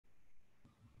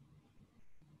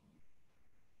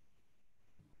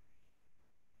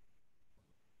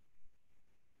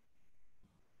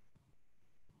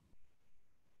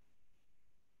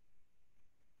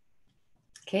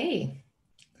Okay,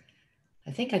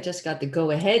 I think I just got the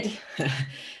go ahead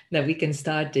that we can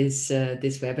start this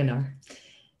webinar.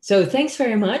 So thanks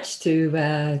very much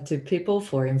to Pipple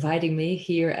for inviting me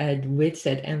here at WITS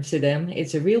at Amsterdam.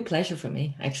 It's a real pleasure for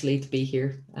me actually to be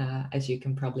here, as you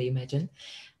can probably imagine.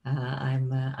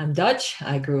 I'm Dutch.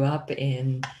 I grew up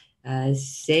in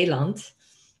Zeeland.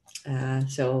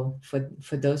 So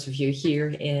for those of you here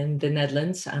in the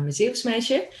Netherlands, I'm a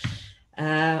Zeeuwsmeisje.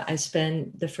 I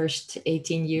spent the first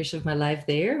 18 years of my life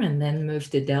there and then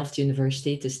moved to Delft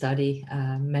University to study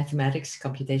mathematics,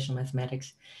 computational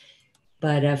mathematics.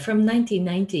 But from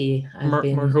 1990, I've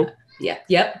been... Margot?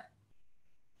 Yep.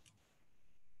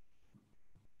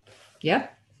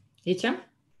 Hicham?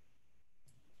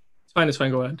 It's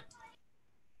fine, go ahead.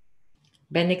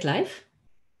 Ben ik live?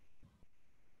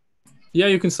 Yeah,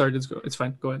 you can start, it's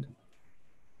fine, go ahead.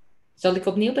 Zal ik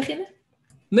opnieuw beginnen?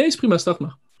 Nee, is prima, start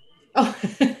maar. Oh,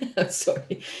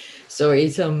 sorry,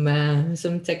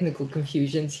 some technical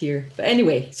confusions here. But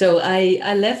anyway, so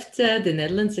I left the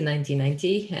Netherlands in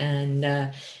 1990,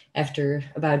 and after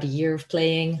about a year of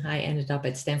playing, I ended up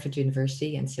at Stanford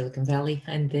University in Silicon Valley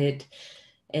and did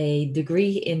a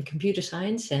degree in computer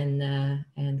science and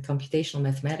computational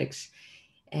mathematics.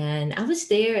 And I was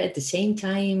there at the same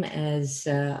time as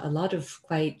a lot of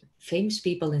quite famous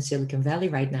people in Silicon Valley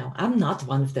right now. I'm not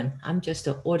one of them. I'm just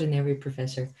an ordinary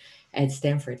professor at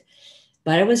Stanford.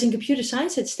 But I was in computer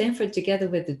science at Stanford together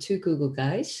with the two Google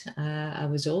guys. I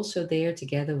was also there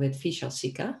together with Vishal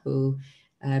Sikka, who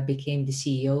became the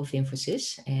CEO of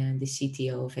Infosys and the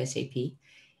CTO of SAP.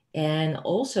 And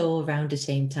also around the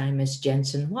same time as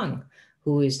Jensen Huang,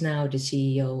 who is now the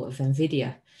CEO of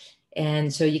NVIDIA.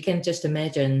 And so you can just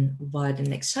imagine what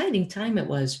an exciting time it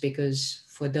was, because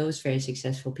for those very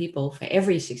successful people, for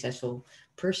every successful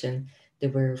person, there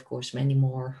were, of course, many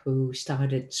more who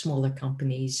started smaller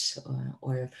companies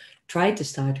or tried to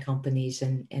start companies.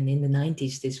 And in the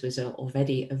 90s, this was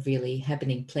already a really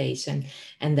happening place. And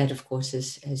that, of course,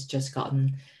 has just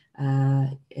gotten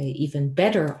even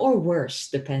better or worse,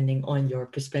 depending on your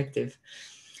perspective.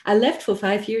 I left for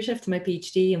 5 years after my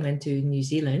PhD and went to New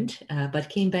Zealand, but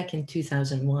came back in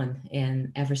 2001.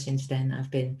 And ever since then, I've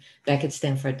been back at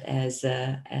Stanford as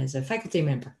a faculty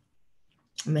member.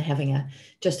 I'm having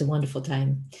just a wonderful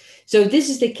time. So this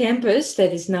is the campus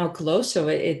that is now closed. So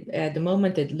at the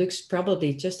moment, it looks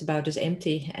probably just about as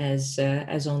empty as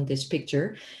on this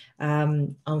picture.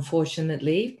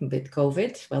 Unfortunately, with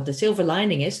COVID, well, the silver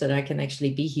lining is that I can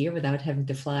actually be here without having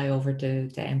to fly over to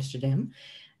Amsterdam.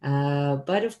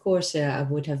 But of course, I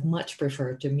would have much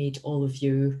preferred to meet all of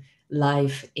you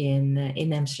live in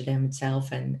Amsterdam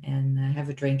itself and have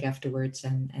a drink afterwards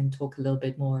and talk a little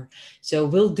bit more. So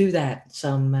we'll do that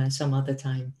some other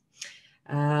time.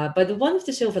 But one of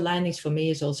the silver linings for me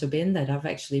has also been that I've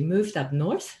actually moved up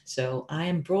north. So I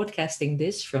am broadcasting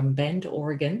this from Bend,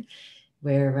 Oregon,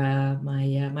 where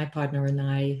my partner and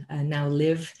I now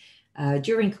live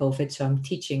during COVID. So I'm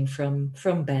teaching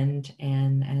from Bend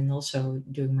and also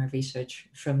doing my research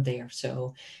from there.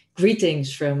 So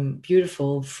greetings from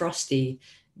beautiful, frosty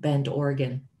Bend,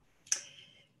 Oregon.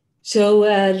 So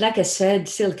like I said,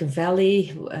 Silicon Valley,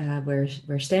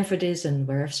 where Stanford is and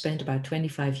where I've spent about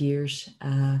 25 years,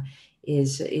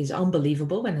 is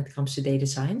unbelievable when it comes to data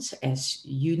science. As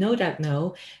you no doubt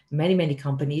know, many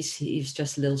companies. Here's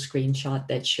just a little screenshot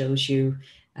that shows you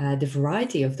the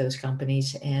variety of those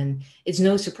companies. And it's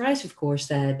no surprise, of course,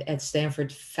 that at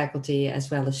Stanford, faculty as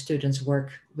well as students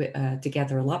work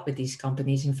together a lot with these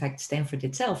companies. In fact, Stanford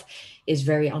itself is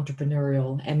very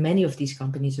entrepreneurial. And many of these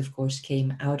companies, of course,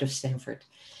 came out of Stanford.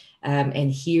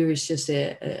 And here's just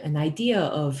an idea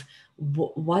of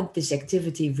what this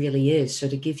activity really is. So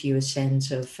to give you a sense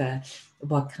of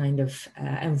what kind of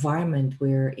environment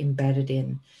we're embedded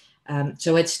in.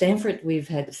 So at Stanford, we've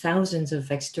had thousands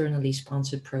of externally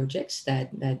sponsored projects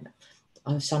that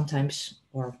sometimes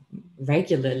or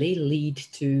regularly lead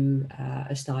to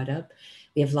a startup.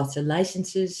 We have lots of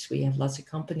licenses. We have lots of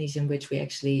companies in which we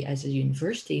actually, as a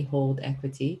university, hold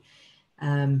equity.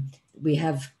 We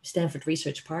have Stanford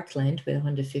Research Parkland with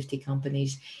 150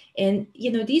 companies. And,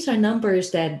 these are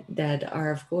numbers that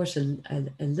are, of course, a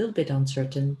little bit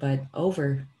uncertain, but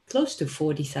over close to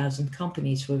 40,000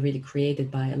 companies were really created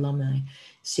by alumni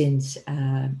since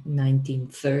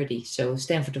 1930. So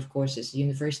Stanford, of course, as a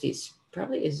university, is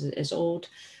probably as old,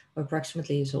 or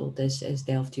approximately as old as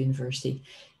Delft University.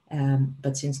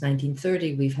 But since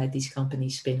 1930, we've had these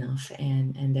companies spin off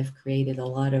and they've created a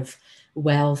lot of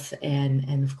wealth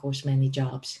and of course, many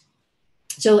jobs.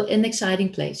 So an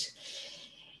exciting place.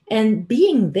 And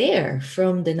being there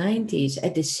from the 90s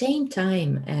at the same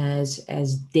time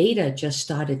as data just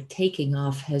started taking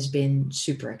off has been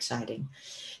super exciting.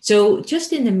 So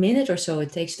just in the minute or so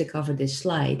it takes to cover this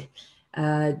slide,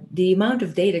 the amount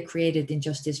of data created in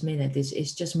just this minute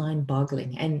is just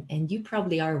mind-boggling. And you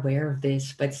probably are aware of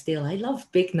this, but still, I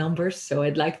love big numbers, so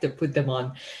I'd like to put them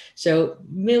on. So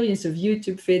millions of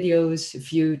YouTube videos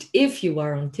viewed. If you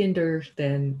are on Tinder,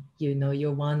 then you know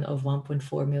you're one of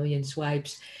 1.4 million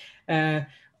swipes. Uh,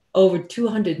 over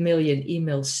 200 million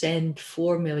emails sent,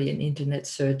 4 million internet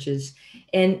searches.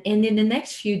 And in the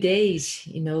next few days,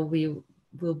 you know, we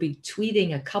will be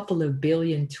tweeting a couple of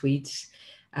billion tweets.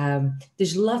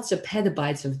 There's lots of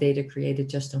petabytes of data created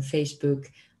just on Facebook,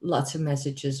 lots of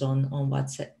messages on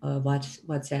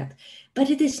WhatsApp. But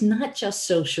it is not just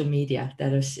social media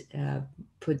that is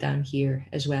put down here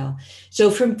as well.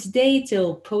 So from today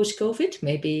till post-COVID,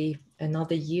 maybe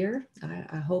another year,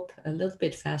 I hope a little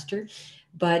bit faster,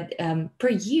 but per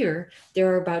year,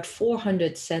 there are about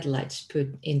 400 satellites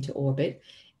put into orbit.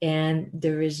 And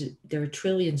there are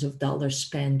trillions of dollars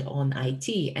spent on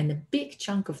IT, and a big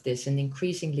chunk of this, an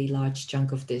increasingly large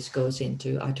chunk of this, goes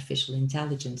into artificial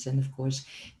intelligence and, of course,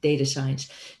 data science.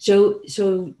 So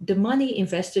the money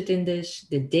invested in this,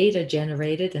 the data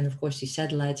generated, and of course, these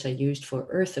satellites are used for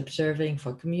Earth observing,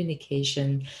 for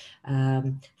communication,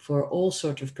 for all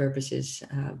sorts of purposes,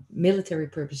 military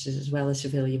purposes as well as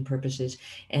civilian purposes.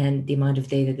 And the amount of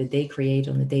data that they create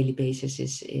on a daily basis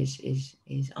is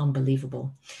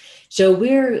unbelievable. So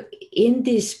we're in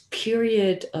this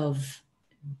period of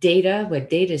data where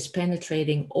data is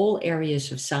penetrating all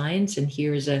areas of science. And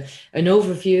here's an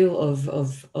overview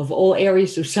of all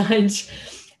areas of science.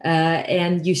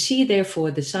 And you see, therefore,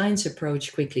 the science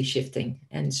approach quickly shifting.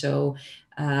 And so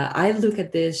I look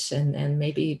at this, and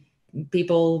maybe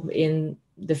people in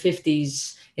their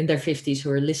 50s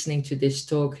who are listening to this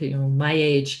talk, you know, my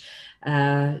age,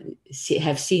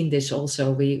 have seen this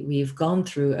also. We've gone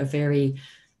through a very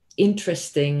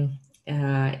interesting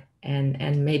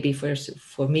and maybe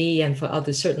for me and for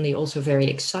others certainly also very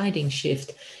exciting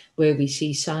shift, where we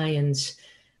see science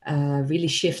really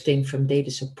shifting from data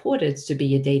supported to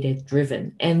be a data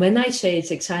driven. And when I say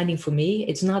it's exciting for me,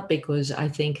 it's not because I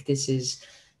think this is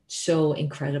so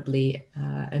incredibly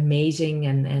amazing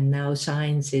and now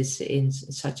science is in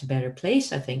such a better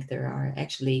place. I think there are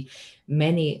actually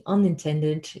many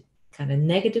unintended kind of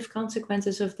negative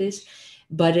consequences of this.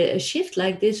 But a shift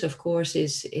like this, of course,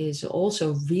 is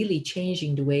also really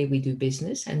changing the way we do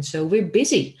business. And so we're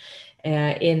busy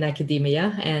in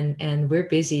academia and we're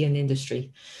busy in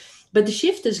industry. But the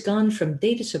shift has gone from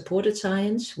data-supported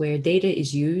science, where data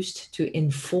is used to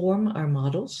inform our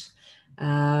models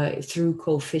through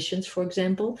coefficients, for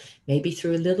example, maybe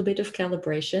through a little bit of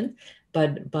calibration,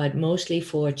 but mostly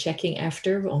for checking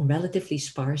after on relatively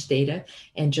sparse data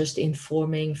and just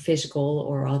informing physical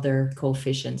or other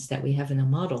coefficients that we have in a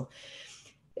model.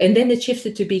 And then it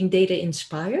shifted to being data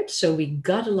inspired. So we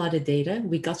got a lot of data,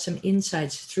 we got some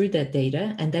insights through that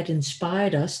data, and that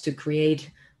inspired us to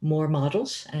create more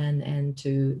models and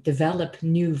to develop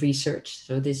new research.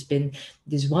 So there's been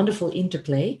this wonderful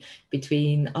interplay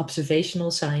between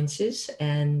observational sciences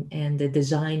and the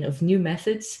design of new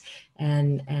methods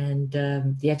and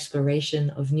the exploration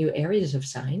of new areas of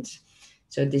science.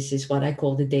 So this is what I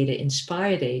call the data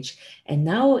inspired age. And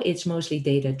now it's mostly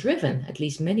data driven, at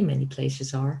least many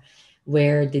places are,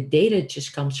 where the data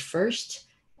just comes first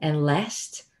and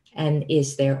last and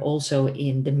is there also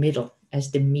in the middle as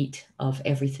the meat of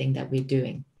everything that we're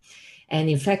doing. And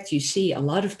in fact, you see a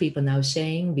lot of people now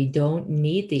saying we don't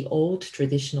need the old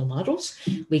traditional models.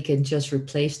 We can just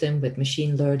replace them with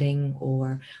machine learning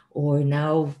or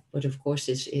now, what of course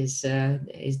is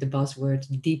the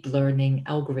buzzword, deep learning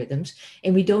algorithms.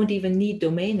 And we don't even need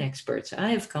domain experts.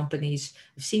 I've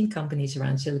seen companies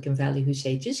around Silicon Valley who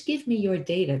say, just give me your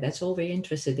data. That's all we're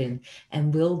interested in.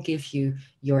 And we'll give you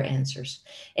your answers.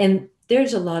 And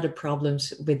there's a lot of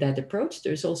problems with that approach.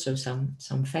 There's also some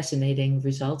fascinating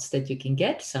results that you can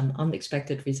get, some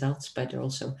unexpected results, but there are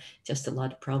also just a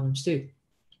lot of problems too.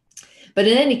 But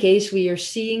in any case, we are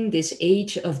seeing this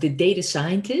age of the data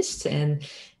scientists,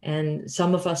 and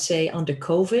some of us say under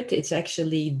COVID, it's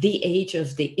actually the age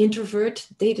of the introvert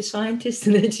data scientist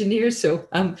and engineer. So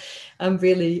I'm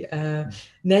really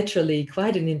naturally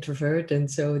quite an introvert,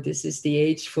 and so this is the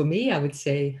age for me, I would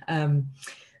say.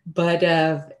 But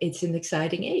it's an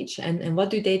exciting age. And what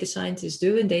do data scientists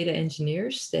do and data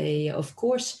engineers? They, of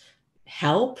course,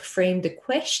 help frame the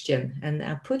question. And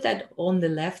I put that on the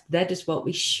left. That is what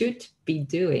we should be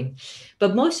doing.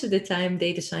 But most of the time,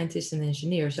 data scientists and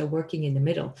engineers are working in the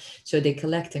middle. So they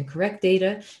collect and correct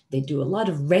data. They do a lot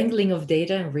of wrangling of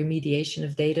data and remediation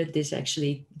of data. This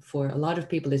actually, for a lot of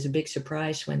people, is a big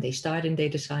surprise when they start in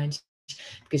data science,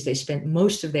 because they spent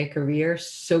most of their career,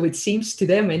 so it seems to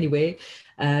them anyway,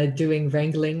 doing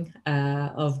wrangling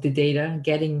of the data,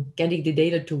 getting the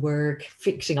data to work,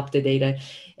 fixing up the data.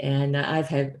 And I've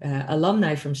had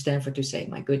alumni from Stanford who say,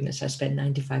 my goodness, I spent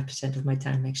 95% of my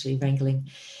time actually wrangling.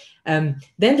 Then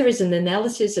there is an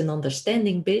analysis and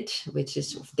understanding bit, which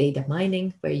is data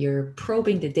mining, where you're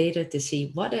probing the data to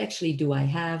see what actually do I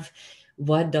have,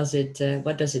 what does it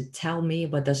tell me,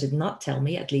 what does it not tell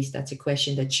me. At least that's a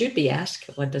question that should be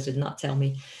asked. What does it not tell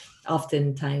me?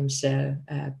 Oftentimes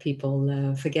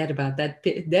people forget about that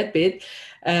bit.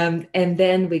 And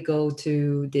then we go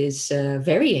to this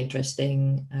very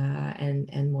interesting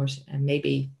and more and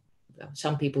maybe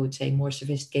some people would say more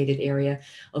sophisticated area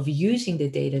of using the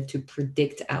data to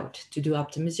predict out, to do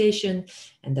optimization.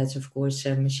 And that's, of course,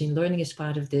 machine learning is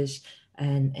part of this,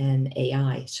 and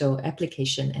AI, so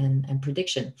application and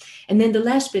prediction. And then the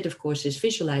last bit, of course, is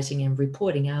visualizing and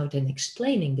reporting out and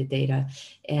explaining the data.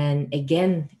 And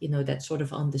again, that's sort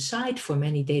of on the side for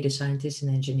many data scientists and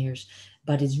engineers,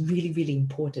 but it's really, really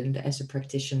important as a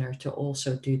practitioner to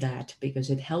also do that,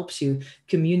 because it helps you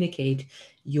communicate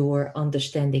your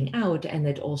understanding out, and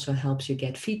it also helps you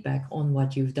get feedback on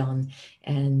what you've done,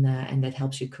 and that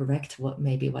helps you correct what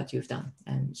you've done,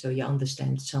 and so you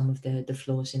understand some of the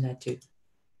flaws in that too.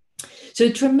 So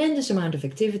a tremendous amount of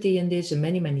activity in this, and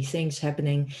many things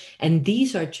happening. And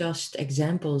these are just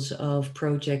examples of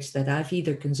projects that I've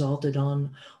either consulted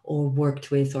on or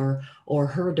worked with or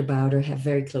heard about or have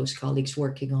very close colleagues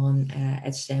working on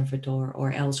at Stanford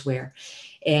or elsewhere.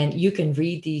 And you can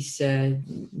read these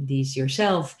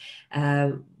yourself.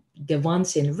 The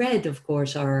ones in red, of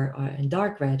course, are in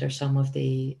dark red, are some of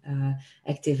the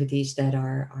activities that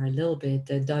are a little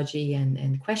bit dodgy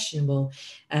and questionable.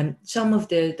 Some of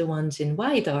the ones in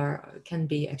white can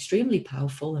be extremely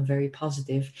powerful and very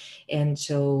positive. And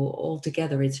so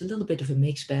altogether, it's a little bit of a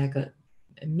mixed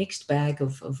bag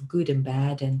of good and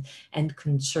bad, and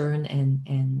concern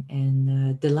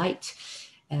and delight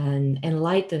and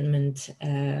enlightenment,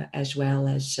 as well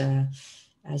as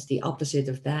the opposite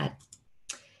of that.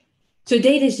 So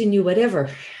data is the new whatever,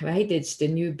 right? It's the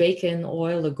new bacon,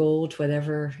 oil, or gold,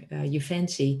 whatever you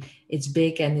fancy. It's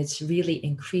big, and it's really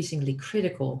increasingly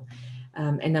critical.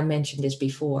 And I mentioned this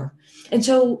before. And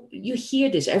so you hear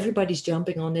this, everybody's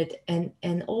jumping on it,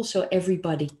 and also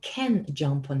everybody can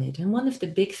jump on it. And one of the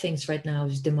big things right now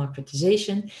is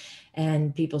democratization.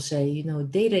 And people say,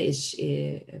 data is,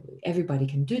 everybody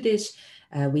can do this.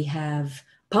 We have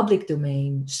public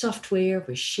domain software,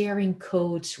 we're sharing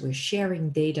codes, we're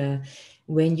sharing data.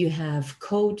 When you have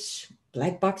codes,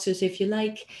 black boxes if you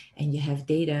like, and you have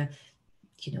data,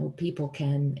 people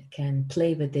can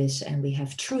play with this, and we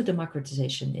have true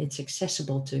democratization. It's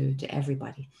accessible to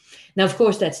everybody. Now, of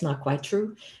course, that's not quite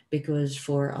true, because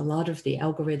for a lot of the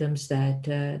algorithms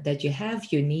that you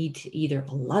have, you need either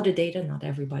a lot of data, not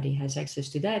everybody has access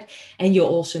to that, and you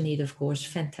also need, of course,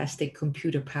 fantastic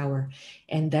computer power,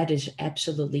 and that is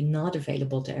absolutely not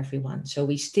available to everyone. So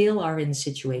we still are in a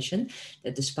situation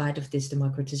that, despite of this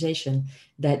democratization,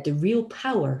 that the real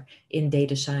power in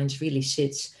data science really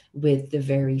sits with the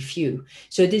very few.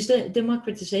 So this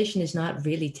democratization is not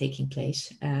really taking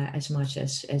place as much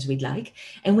as we'd like.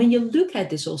 And when you look at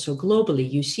this also globally,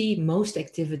 you see most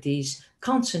activities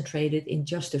concentrated in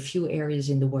just a few areas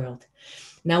in the world.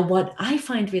 Now, what I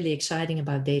find really exciting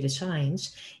about data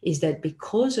science is that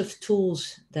because of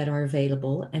tools that are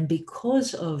available, and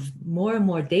because of more and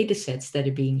more data sets that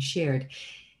are being shared,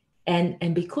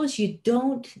 and because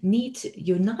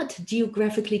you're not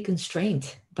geographically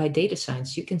constrained by data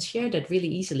science, you can share that really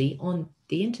easily on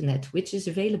the internet, which is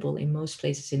available in most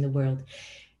places in the world.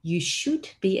 You should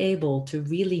be able to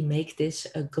really make this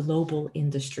a global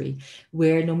industry,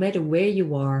 where no matter where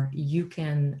you are, you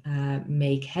can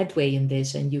make headway in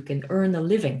this, and you can earn a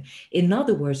living. In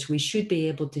other words, we should be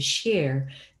able to share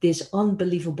this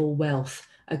unbelievable wealth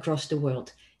across the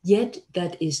world. Yet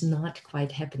that is not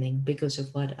quite happening because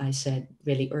of what I said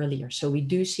really earlier. So we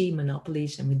do see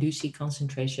monopolies, and we do see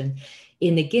concentration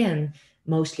in, again,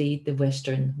 mostly the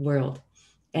Western world.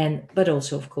 But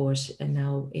also, of course,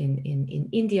 now in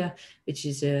India, which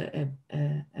is a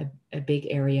big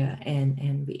area,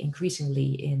 and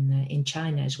increasingly in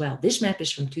China as well. This map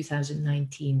is from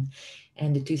 2019,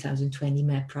 and the 2020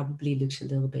 map probably looks a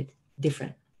little bit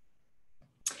different.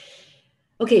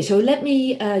 Okay, so let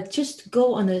me just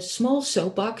go on a small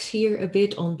soapbox here a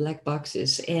bit on black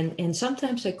boxes. And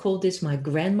sometimes I call this my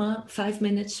grandma 5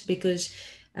 minutes because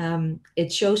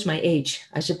it shows my age,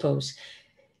 I suppose.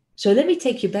 So let me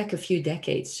take you back a few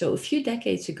decades. So a few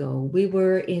decades ago, we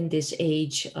were in this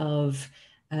age of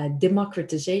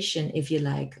democratization, if you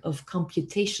like, of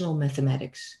computational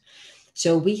mathematics.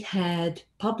 So we had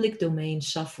public domain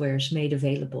softwares made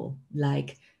available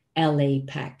like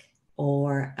LAPACK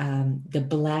or the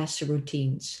BLAS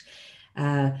routines.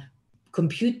 Uh,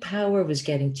 Compute power was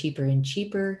getting cheaper and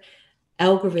cheaper.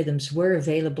 Algorithms were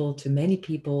available to many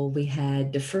people. We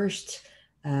had the first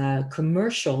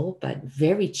commercial, but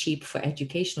very cheap for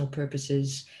educational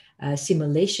purposes,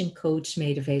 simulation codes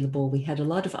made available. We had a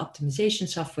lot of optimization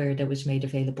software that was made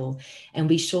available. And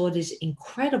we saw this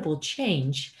incredible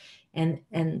change and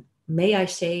may I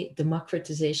say,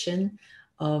 democratization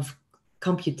of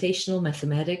computational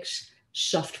mathematics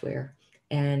software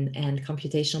and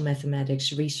computational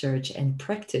mathematics research and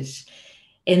practice.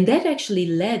 And that actually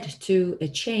led to a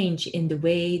change in the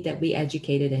way that we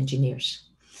educated engineers.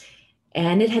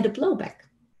 And it had a blowback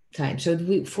time. So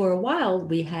for a while,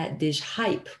 we had this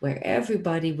hype where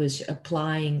everybody was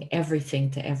applying everything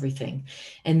to everything.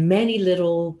 And many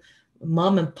little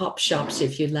mom and pop shops,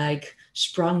 if you like,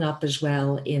 sprung up as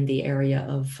well in the area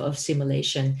of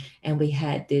simulation. And we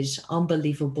had this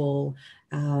unbelievable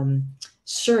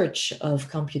surge of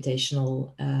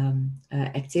computational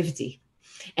activity.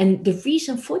 And the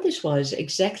reason for this was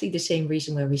exactly the same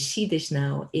reason where we see this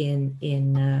now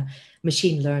in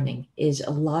machine learning is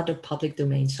a lot of public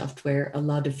domain software, a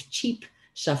lot of cheap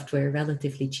software,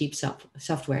 relatively cheap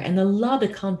software, and a lot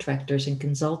of contractors and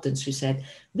consultants who said,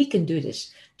 we can do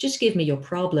this. Just give me your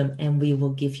problem and we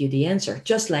will give you the answer.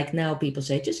 Just like now people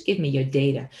say, just give me your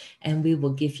data and we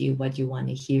will give you what you want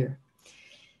to hear.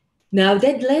 Now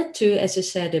that led to, as I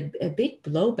said, a big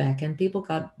blowback and people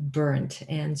got burnt.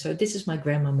 And so this is my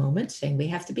grandma moment saying we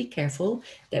have to be careful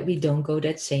that we don't go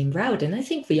that same route. And I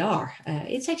think we are.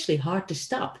 It's actually hard to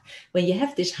stop. When you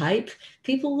have this hype,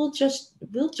 people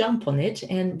will jump on it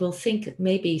and will think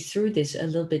maybe through this a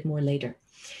little bit more later.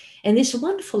 And this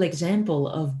wonderful example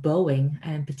of Boeing,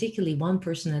 and particularly one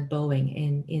person at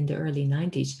Boeing in the early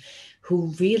 90s,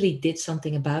 who really did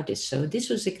something about this. So this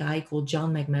was a guy called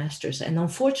John McMasters, and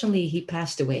unfortunately he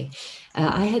passed away.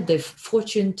 I had the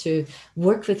fortune to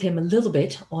work with him a little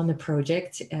bit on a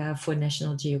project for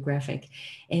National Geographic,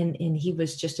 and he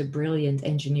was just a brilliant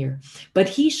engineer. But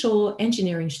he saw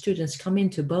engineering students come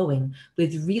into Boeing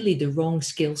with really the wrong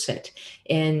skill set.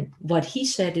 And what he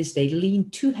said is they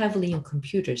leaned too heavily on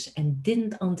computers and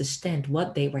didn't understand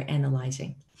what they were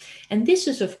analyzing. And this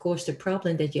is, of course, the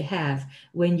problem that you have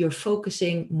when you're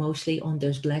focusing mostly on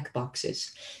those black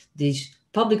boxes, these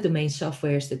public domain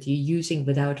softwares that you're using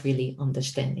without really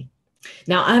understanding.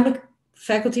 Now, I'm a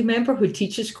faculty member who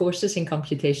teaches courses in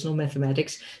computational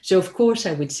mathematics. So, of course,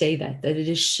 I would say that it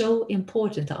is so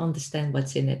important to understand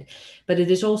what's in it. But it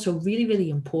is also really,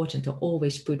 really important to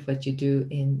always put what you do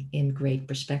in great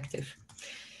perspective.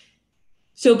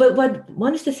 So, but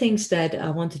one of the things that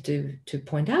I wanted to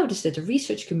point out is that the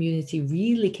research community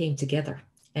really came together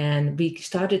and we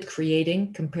started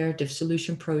creating comparative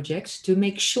solution projects to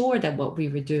make sure that what we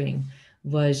were doing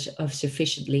was of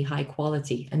sufficiently high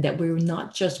quality and that we were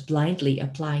not just blindly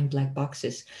applying black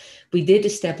boxes. We did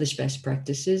establish best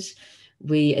practices.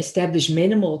 We established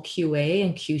minimal QA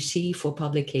and QC for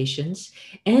publications,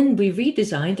 and we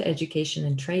redesigned education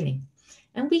and training.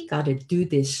 And we got to do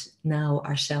this now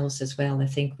ourselves as well, I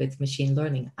think, with machine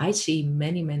learning. I see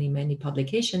many, many, many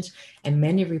publications and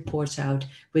many reports out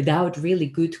without really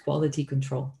good quality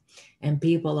control. And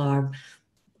people are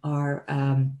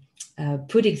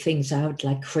putting things out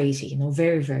like crazy,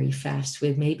 very, very fast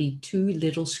with maybe too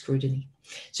little scrutiny.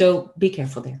 So be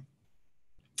careful there.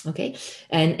 Okay.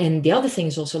 And the other thing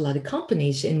is also a lot of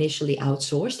companies initially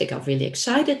outsourced. They got really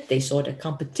excited. They saw the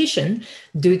competition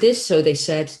do this. So they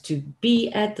said to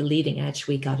be at the leading edge,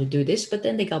 we got to do this. But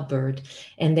then they got burned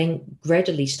and then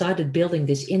gradually started building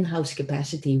this in-house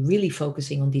capacity, really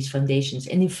focusing on these foundations.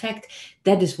 And in fact,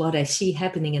 that is what I see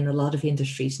happening in a lot of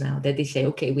industries now, that they say,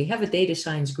 okay, we have a data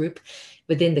science group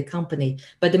within the company,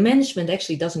 but the management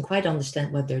actually doesn't quite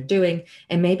understand what they're doing,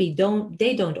 and maybe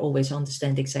they don't always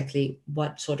understand exactly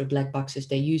what sort of black boxes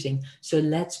they're using. So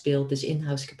let's build this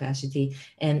in-house capacity.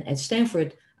 And at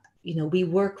Stanford, we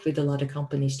work with a lot of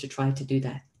companies to try to do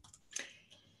that.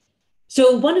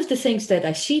 So one of the things that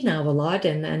I see now a lot,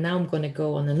 and now I'm going to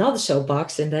go on another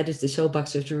soapbox, and that is the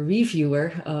soapbox of the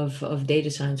reviewer of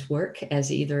data science work as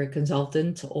either a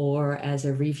consultant or as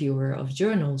a reviewer of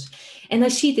journals. And I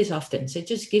see this often. So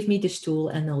just give me this tool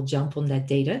and I'll jump on that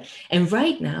data. And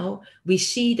right now we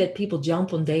see that people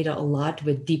jump on data a lot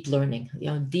with deep learning.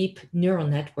 Deep neural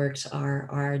networks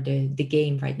are the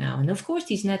game right now. And of course,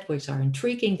 these networks are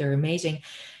intriguing, they're amazing.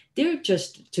 They're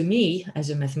just, to me, as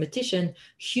a mathematician,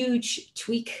 huge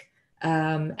tweak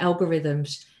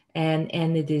algorithms. And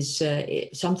it is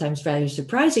sometimes very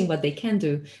surprising what they can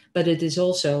do, but it is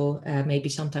also maybe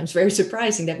sometimes very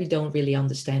surprising that we don't really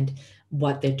understand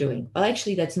what they're doing. Well,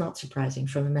 actually, that's not surprising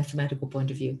from a mathematical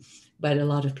point of view, but a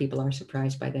lot of people are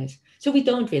surprised by this. So we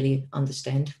don't really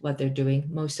understand what they're doing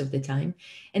most of the time.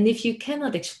 And if you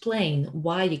cannot explain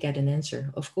why you get an answer,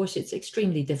 of course, it's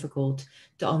extremely difficult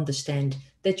to understand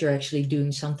that you're actually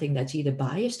doing something that's either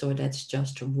biased or that's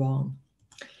just wrong.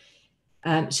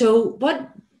 So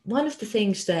one of the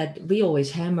things that we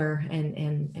always hammer,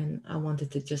 and I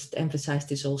wanted to just emphasize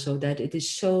this also, that it is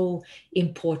so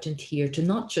important here to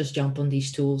not just jump on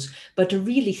these tools, but to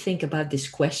really think about this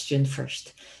question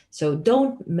first. So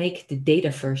don't make the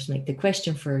data first, make the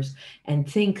question first, and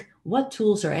think what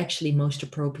tools are actually most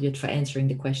appropriate for answering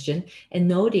the question. And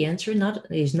no, the answer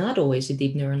is not always a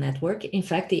deep neural network. In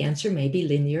fact, the answer may be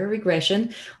linear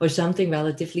regression or something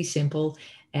relatively simple,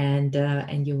 and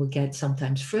you will get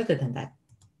sometimes further than that.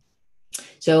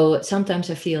 So sometimes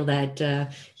I feel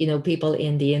that people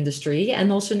in the industry and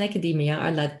also in academia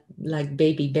are like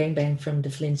baby bang bang from the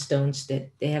Flintstones, that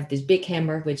they have this big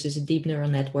hammer which is a deep neural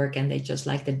network, and they just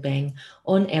like to bang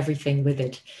on everything with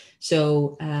it.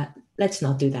 So let's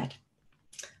not do that.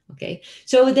 Okay,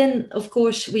 so then of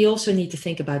course we also need to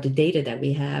think about the data that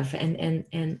we have, and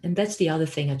that's the other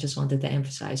thing I just wanted to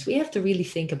emphasize. We have to really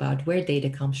think about where data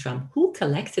comes from, who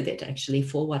collected it actually,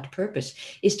 for what purpose,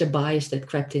 is there bias that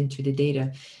crept into the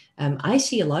data. I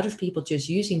see a lot of people just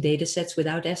using data sets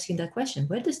without asking that question: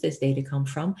 where does this data come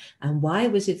from, and why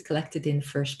was it collected in the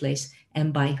first place,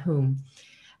 and by whom?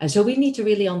 So we need to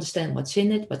really understand what's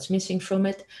in it, what's missing from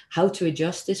it, how to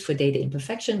adjust this for data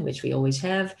imperfection, which we always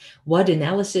have, what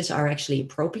analysis are actually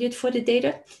appropriate for the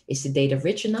data. Is the data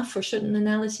rich enough for certain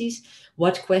analyses?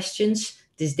 What questions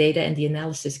this data and the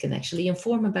analysis can actually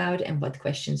inform about, and what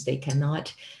questions they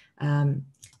cannot,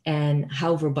 and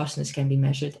how robustness can be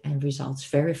measured and results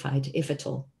verified, if at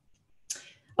all.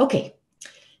 Okay,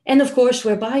 and of course,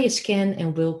 where bias can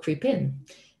and will creep in,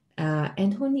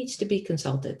 and who needs to be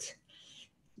consulted.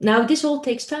 Now, this all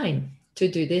takes time to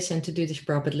do this and to do this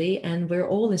properly. And we're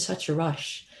all in such a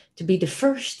rush to be the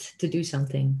first to do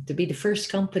something, to be the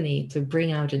first company to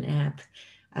bring out an app,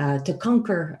 to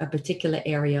conquer a particular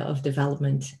area of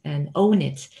development and own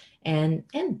it and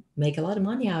make a lot of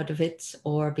money out of it,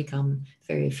 or become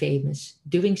very famous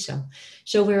doing so.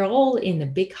 So we're all in a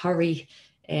big hurry,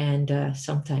 and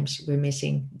sometimes we're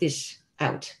missing this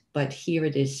out. But here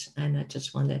it is. And I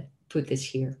just want to put this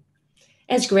here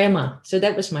as grandma. So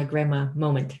that was my grandma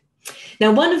moment.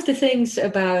 Now, one of the things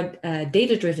about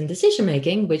data-driven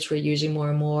decision-making, which we're using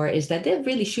more and more, is that they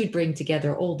really should bring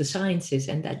together all the sciences,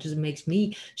 and that just makes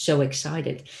me so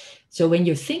excited. So when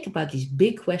you think about these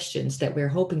big questions that we're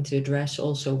hoping to address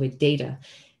also with data,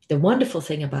 the wonderful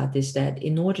thing about this is that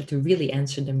in order to really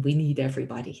answer them, we need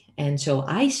everybody. And so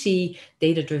I see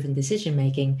data-driven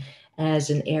decision-making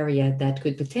as an area that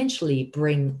could potentially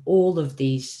bring all of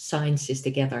these sciences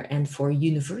together. And for a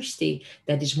university,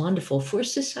 that is wonderful. For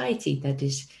society, that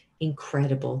is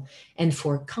incredible. And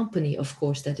for a company, of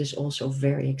course, that is also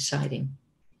very exciting.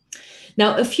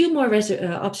 Now, a few more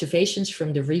observations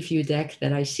from the review deck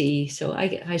that I see. So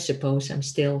I suppose I'm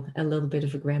still a little bit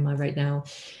of a grandma right now.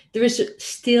 There is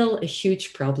still a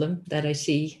huge problem that I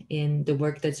see in the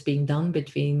work that's being done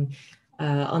between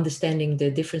understanding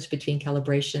the difference between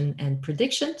calibration and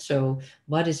prediction. So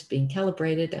what is being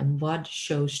calibrated and what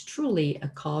shows truly a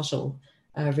causal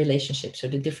relationship. So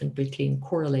the difference between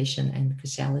correlation and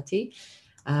causality.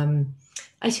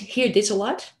 I hear this a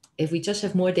lot. If we just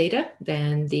have more data,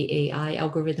 then the AI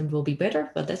algorithm will be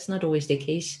better, but that's not always the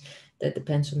case. That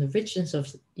depends on the richness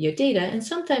of your data. And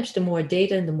sometimes the more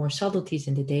data and the more subtleties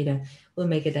in the data will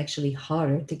make it actually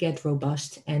harder to get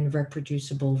robust and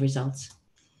reproducible results.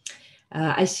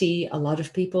 I see a lot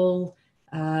of people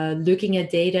looking at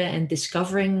data and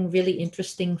discovering really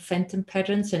interesting phantom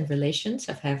patterns and relations.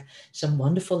 I've had some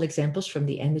wonderful examples from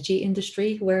the energy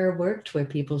industry where I worked, where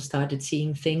people started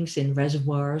seeing things in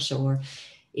reservoirs or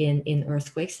in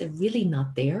earthquakes. They're really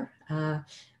not there.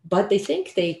 But they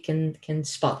think they can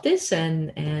spot this.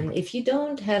 And if you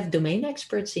don't have domain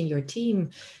experts in your team,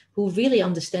 who really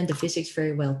understand the physics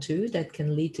very well too, that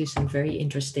can lead to some very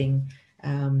interesting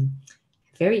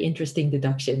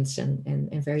deductions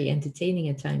and very entertaining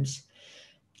at times.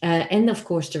 And of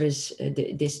course, there is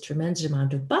this tremendous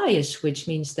amount of bias, which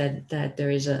means that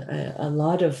there is a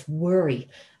lot of worry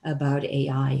about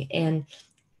AI. And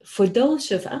for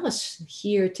those of us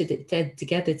here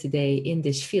together today in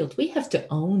this field, we have to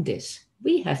own this.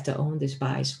 We have to own this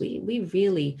bias. We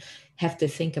really have to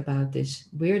think about this.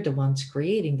 We're the ones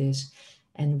creating this,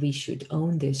 and we should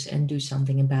own this and do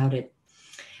something about it.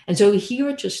 And so here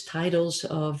are just titles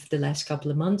of the last couple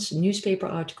of months, newspaper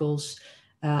articles,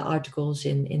 articles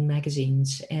in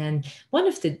magazines. And one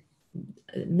of the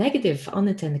negative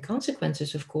unintended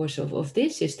consequences, of course, of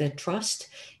this is that trust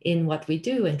in what we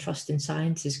do and trust in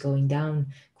science is going down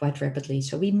quite rapidly.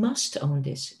 So we must own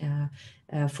this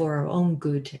for our own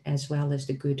good as well as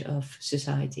the good of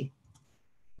society.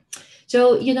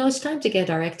 So, it's time to get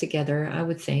our act together, I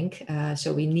would think.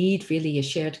 So we need really a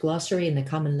shared glossary and a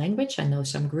common language. I know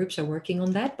some groups are working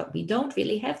on that, but we don't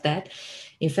really have that.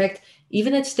 In fact,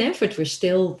 even at Stanford, we're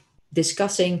still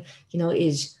discussing,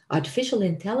 is artificial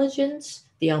intelligence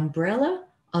the umbrella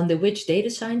under which data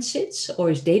science sits? Or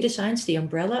is data science the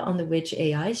umbrella under which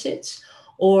AI sits?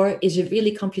 Or is it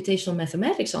really computational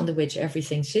mathematics under which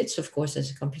everything sits? Of course,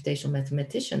 as a computational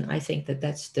mathematician, I think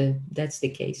that's the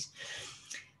case.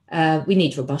 We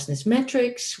need robustness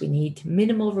metrics. We need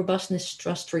minimal robustness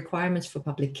trust requirements for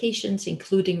publications,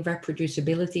 including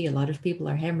reproducibility. A lot of people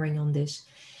are hammering on this.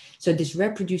 So this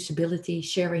reproducibility,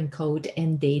 sharing code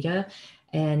and data,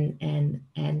 and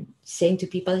saying to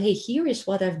people, hey, here is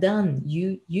what I've done.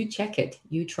 You check it.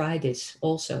 You try this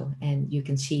also, and you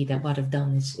can see that what I've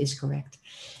done is correct.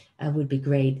 Would be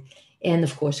great. And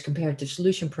of course, comparative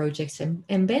solution projects and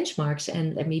benchmarks.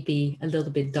 And let me be a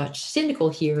little bit Dutch cynical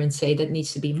here and say that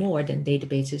needs to be more than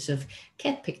databases of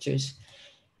cat pictures.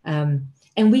 And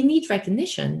we need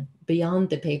recognition beyond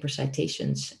the paper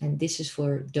citations. And this is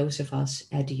for those of us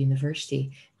at the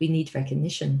university. We need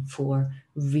recognition for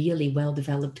really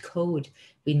well-developed code.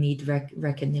 We need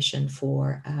recognition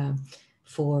for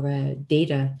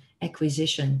data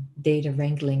acquisition, data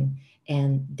wrangling,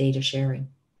 and data sharing.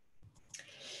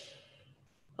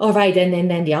 All right, and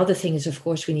then the other thing is, of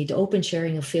course, we need open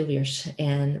sharing of failures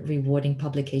and rewarding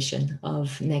publication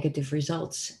of negative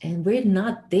results. And we're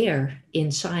not there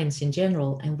in science in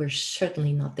general, and we're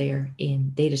certainly not there in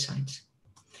data science.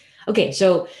 Okay,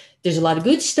 so there's a lot of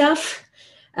good stuff,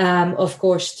 of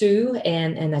course, too,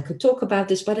 and I could talk about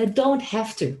this, but I don't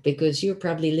have to, because you're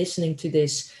probably listening to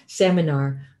this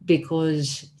seminar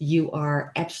because you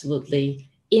are absolutely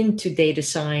into data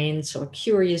science or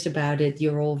curious about it.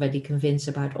 You're already convinced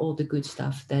about all the good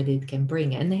stuff that it can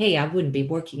bring. And hey, I wouldn't be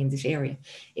working in this area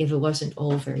if it wasn't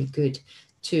all very good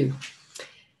too.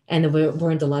 And there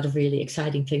weren't a lot of really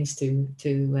exciting things to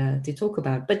talk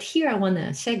about. But here I want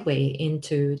to segue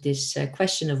into this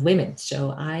question of women.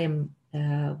 So I am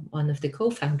one of the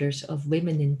co-founders of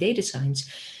Women in Data Science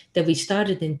that we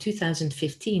started in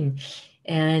 2015.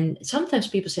 And sometimes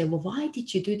people say, well, why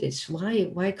did you do this?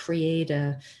 Why create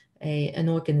an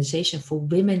organization for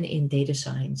women in data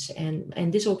science?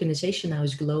 And this organization now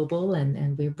is global,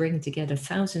 and we're bringing together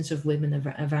thousands of women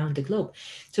around the globe.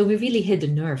 So we really hit a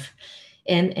nerve.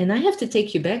 And I have to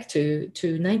take you back to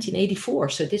 1984.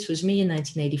 So this was me in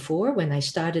 1984 when I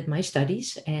started my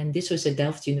studies, and this was at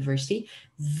Delft University.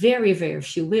 Very, very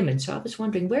few women. So I was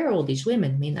wondering, where are all these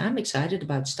women? I mean, I'm excited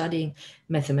about studying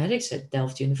mathematics at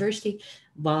Delft University.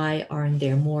 Why aren't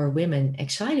there more women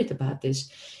excited about this?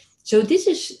 So this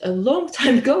is a long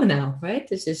time ago now, right?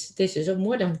 This is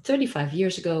more than 35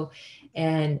 years ago,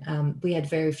 and we had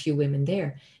very few women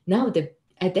there. Now,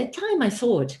 at that time, I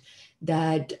thought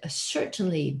that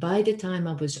certainly by the time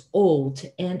I was old,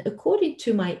 and according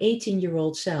to my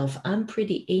 18-year-old self, I'm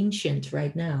pretty ancient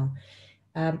right now,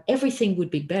 everything would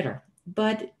be better,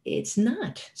 but it's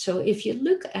not. So if you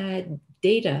look at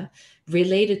data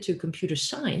related to computer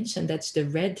science, and that's the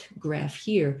red graph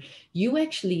here, you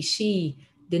actually see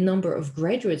the number of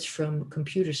graduates from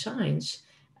computer science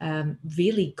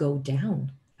really go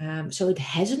down. So it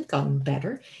hasn't gotten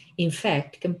better. In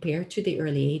fact, compared to the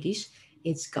early 80s,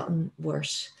 it's gotten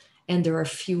worse, and there are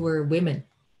fewer women.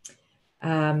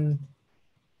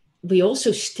 We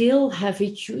also still have a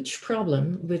huge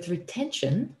problem with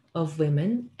retention of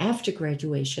women after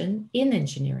graduation in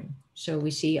engineering. So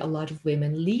we see a lot of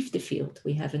women leave the field.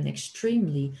 We have an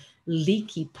extremely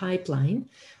leaky pipeline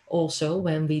also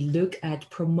when we look at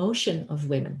promotion of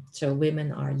women. So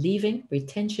women are leaving,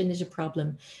 retention is a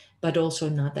problem, but also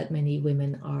not that many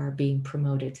women are being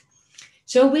promoted.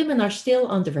 So women are still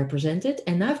underrepresented,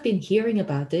 and I've been hearing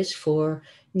about this for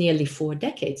nearly 4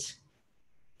 decades.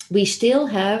 we still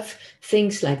have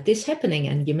things like this happening,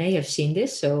 and you may have seen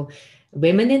this. So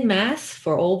women in math,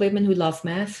 for all women who love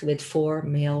math, with 4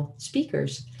 male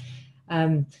speakers.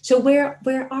 So where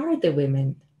are the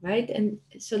women, right? And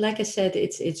so, like I said,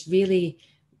 it's really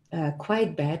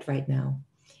quite bad right now.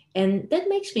 And that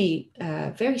makes me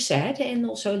very sad and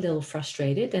also a little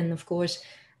frustrated. And of course,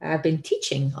 I've been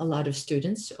teaching a lot of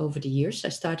students over the years. I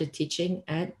started teaching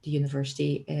at the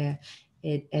university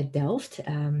at Delft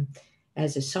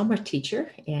as a summer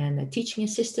teacher and a teaching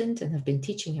assistant, and have been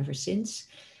teaching ever since.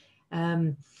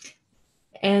 Um,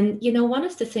 and one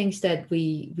of the things that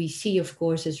we see, of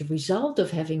course, as a result of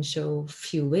having so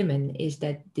few women, is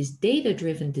that this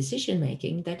data-driven decision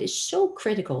making that is so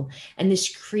critical and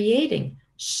is creating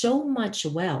so much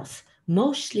wealth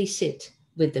mostly sit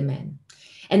with the men.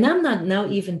 And I'm not now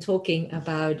even talking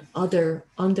about other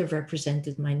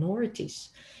underrepresented minorities,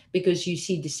 because you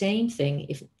see the same thing,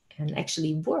 if and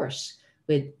actually worse,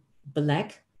 with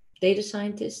Black data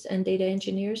scientists and data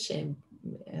engineers, and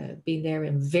being there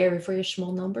in very, very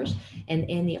small numbers, and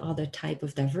any other type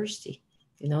of diversity.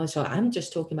 So I'm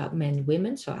just talking about men,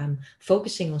 women. So I'm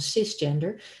focusing on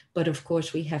cisgender, but of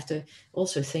course we have to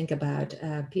also think about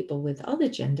people with other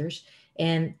genders,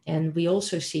 and we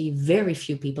also see very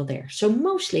few people there. So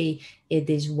mostly it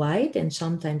is white and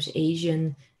sometimes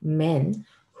Asian men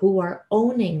who are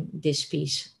owning this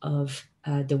piece of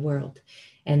the world.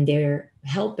 And they're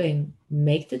helping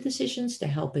make the decisions, they're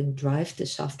helping drive the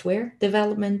software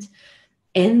development,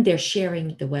 and they're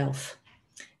sharing the wealth.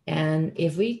 And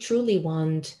if we truly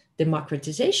want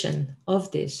democratization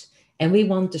of this, and we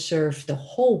want to serve the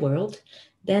whole world,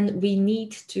 then we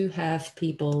need to have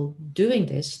people doing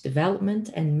this development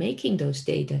and making those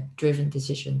data-driven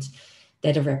decisions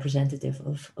that are representative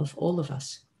of all of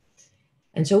us.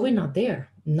 And so we're not there,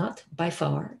 not by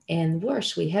far. And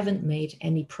worse, we haven't made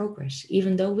any progress,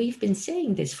 even though we've been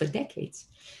saying this for decades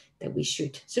that we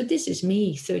should. So this is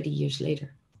me 30 years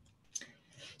later.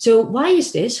 So why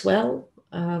is this? Well,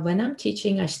 when I'm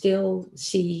teaching, I still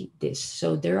see this.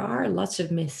 So there are lots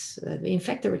of myths. In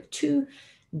fact, there are 2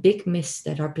 big myths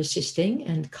that are persisting,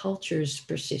 and cultures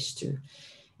persist too.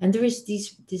 And there is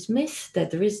this myth that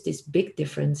there is this big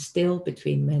difference still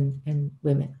between men and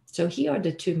women. So here are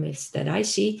the 2 myths that I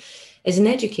see as an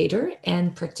educator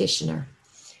and practitioner.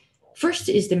 First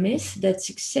is the myth that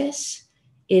success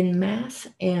in math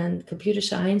and computer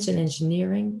science and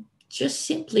engineering just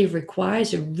simply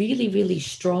requires a really, really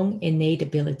strong innate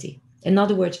ability. In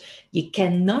other words, you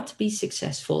cannot be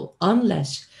successful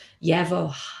unless you have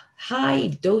a high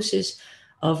doses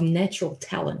of natural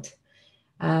talent.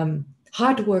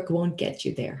 Hard work won't get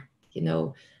you there.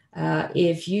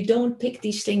 If you don't pick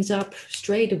these things up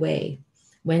straight away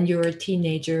when you're a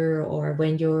teenager or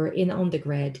when you're in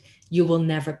undergrad, you will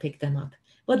never pick them up.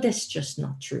 Well, that's just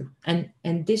not true. And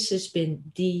this has been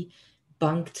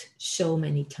debunked so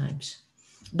many times.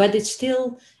 But it's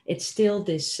still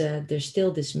this there's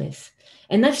still this myth.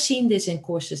 And I've seen this in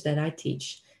courses that I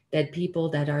teach, that people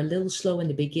that are a little slow in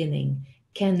the beginning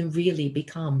can really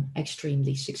become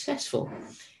extremely successful.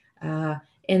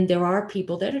 And there are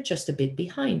people that are just a bit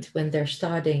behind when they're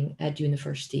starting at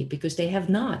university because they have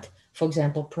not, for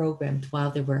example, programmed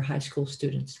while they were high school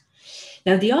students.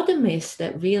 Now, the other myth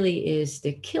that really is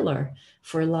the killer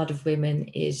for a lot of women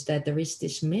is that there is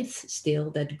this myth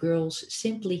still that girls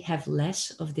simply have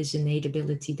less of this innate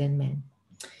ability than men.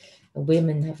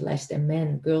 Women have less than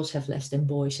men, girls have less than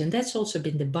boys, and that's also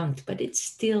been debunked, but it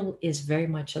still is very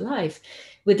much alive,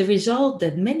 with the result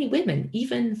that many women,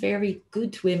 even very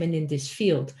good women in this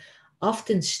field,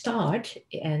 often start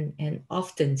and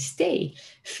often stay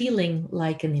feeling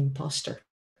like an imposter,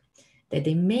 that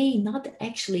they may not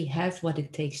actually have what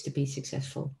it takes to be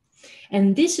successful.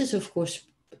 And this is, of course,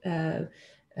 uh,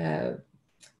 uh,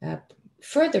 uh,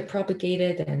 further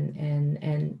propagated and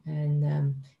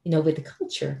with the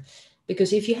culture,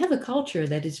 because if you have a culture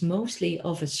that is mostly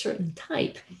of a certain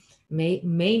type,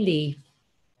 mainly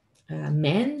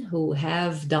men who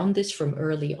have done this from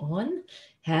early on,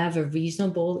 have a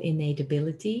reasonable innate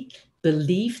ability,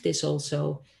 believe this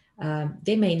also,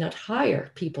 they may not hire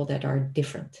people that are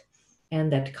different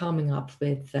and that coming up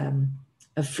with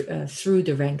through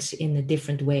the ranks in a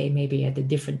different way, maybe at a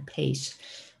different pace,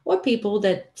 or people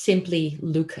that simply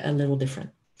look a little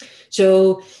different.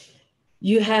 So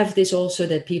you have this also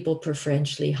that people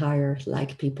preferentially hire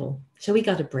like people. So we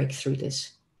got to break through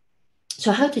this.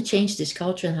 So how to change this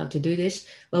culture and how to do this?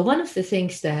 Well, one of the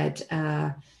things that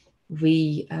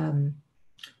we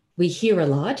hear a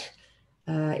lot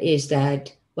is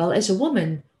that, well, as a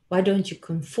woman, why don't you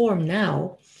conform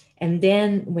now? And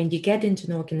then when you get into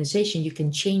an organization, you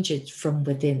can change it from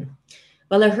within.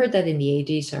 Well, I heard that in the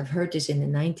 80s, I've heard this in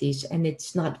the 90s, and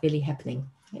it's not really happening.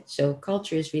 So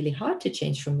culture is really hard to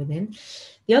change from within.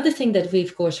 The other thing that we,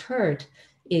 of course, heard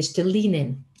is to lean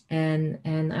in.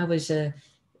 And I was a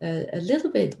little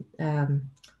bit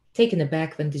taken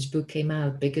aback when this book came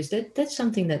out, because that's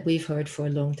something that we've heard for a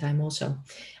long time also.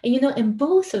 And, and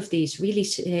both of these really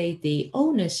say the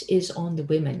onus is on the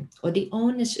women, or the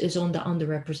onus is on the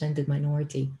underrepresented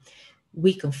minority.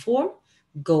 We conform,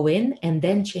 go in, and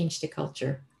then change the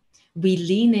culture. We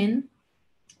lean in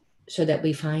so that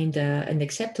we find an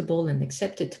acceptable and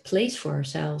accepted place for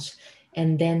ourselves,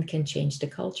 and then can change the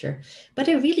culture. But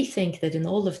I really think that in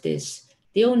all of this,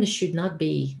 the onus should not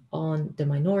be on the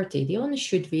minority. The onus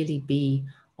should really be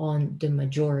on the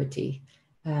majority.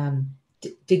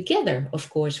 Together, of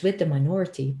course, with the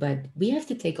minority, but we have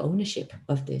to take ownership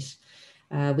of this.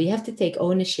 We have to take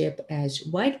ownership as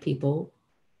white people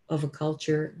of a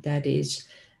culture that is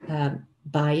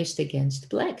biased against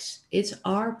blacks. It's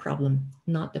our problem,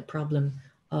 not the problem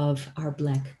of our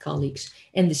black colleagues.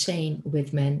 And the same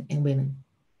with men and women.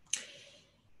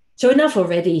 So enough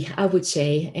already, I would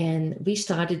say. And we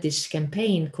started this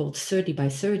campaign called 30 by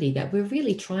 30 that we're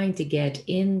really trying to get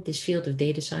in this field of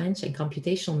data science and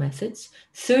computational methods,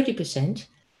 30%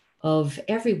 of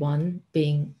everyone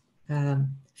being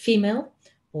female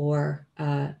or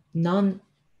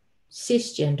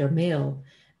non-cisgender male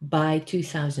by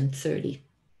 2030.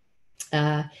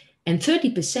 And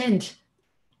 30%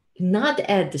 not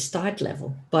at the start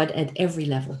level, but at every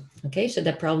level. Okay, so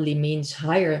that probably means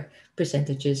higher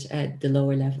percentages at the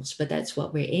lower levels, but that's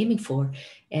what we're aiming for.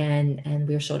 And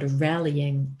we're sort of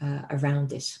rallying around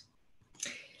this.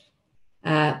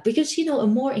 Because, a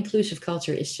more inclusive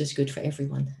culture is just good for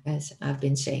everyone, as I've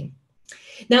been saying.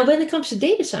 Now, when it comes to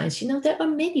data science, there are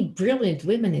many brilliant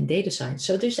women in data science.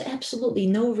 So there's absolutely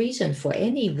no reason for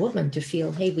any woman to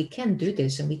feel, hey, we can do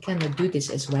this and we cannot do this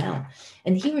as well.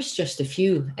 And here's just a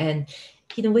few. And,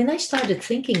 when I started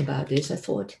thinking about this, I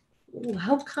thought,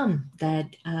 how come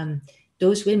that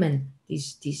those women,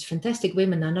 these fantastic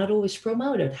women, are not always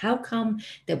promoted? How come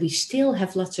that we still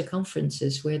have lots of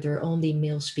conferences where there are only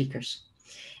male speakers?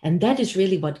 And that is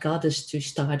really what got us to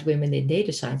start Women in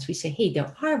Data Science. We say, hey,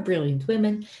 there are brilliant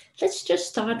women. Let's just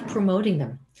start promoting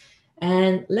them.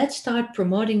 And let's start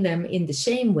promoting them in the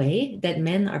same way that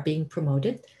men are being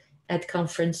promoted at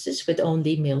conferences with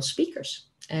only male speakers.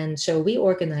 And so we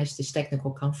organized this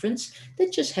technical conference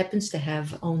that just happens to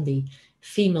have only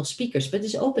female speakers, but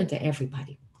is open to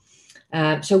everybody.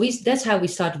 So that's how we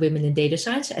started Women in Data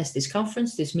Science, as this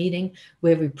conference, this meeting,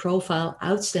 where we profile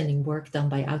outstanding work done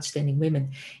by outstanding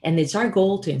women. And it's our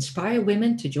goal to inspire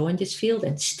women to join this field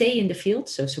and stay in the field,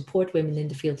 so support women in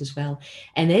the field as well,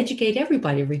 and educate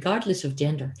everybody, regardless of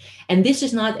gender. And this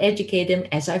is not educate them,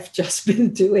 as I've just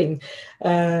been doing,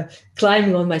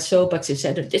 climbing on my soapbox and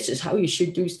said, this is how you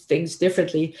should do things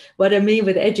differently. What I mean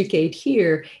with educate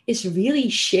here is really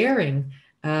sharing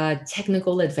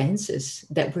technical advances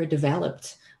that were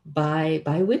developed by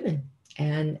women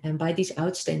and by these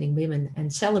outstanding women,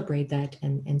 and celebrate that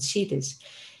and see this.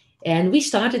 And we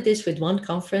started this with one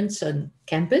conference on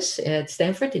campus at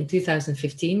Stanford in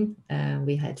 2015.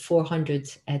 We had 400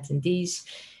 attendees,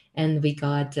 and we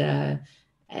got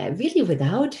really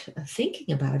without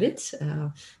thinking about it.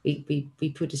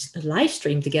 We put a live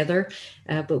stream together,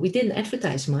 but we didn't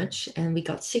advertise much, and we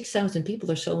got 6,000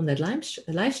 people or so on that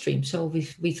live stream. So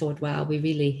we thought, wow, we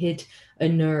really hit a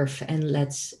nerve, and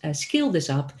let's scale this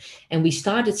up. And we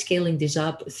started scaling this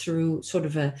up through sort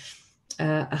of a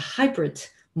hybrid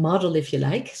model, if you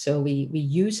like. So we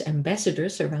use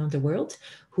ambassadors around the world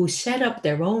who set up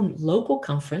their own local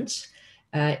conference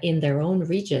in their own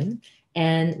region.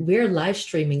 And we're live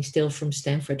streaming still from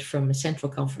Stanford, from a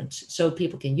central conference. So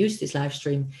people can use this live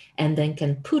stream and then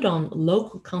can put on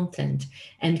local content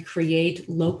and create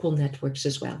local networks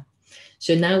as well.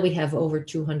 So now we have over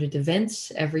 200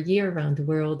 events every year around the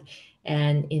world.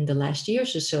 And in the last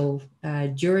years or so,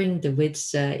 during the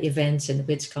WITS events and the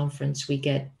WITS conference, we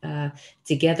get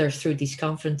together through these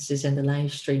conferences and the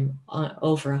live stream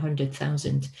over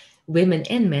 100,000 women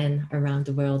and men around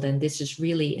the world. And this is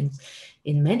really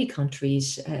in many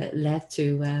countries led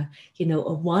to a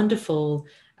wonderful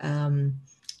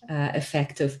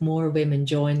effect of more women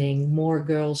joining, more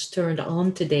girls turned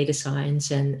on to data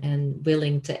science and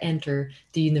willing to enter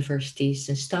the universities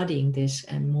and studying this,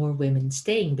 and more women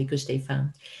staying because they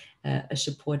found a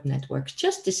support network,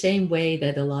 just the same way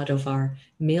that a lot of our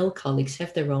male colleagues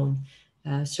have their own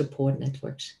support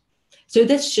networks. So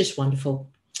that's just wonderful.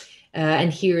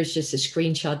 And here is just a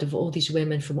screenshot of all these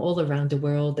women from all around the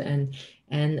world, and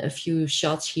a few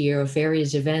shots here of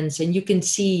various events. And you can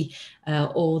see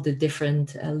all the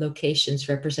different locations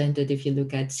represented if you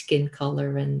look at skin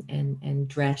color and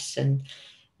dress, and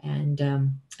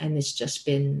it's just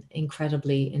been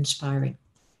incredibly inspiring.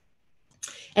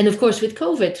 And of course, with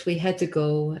COVID, we had to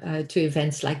go to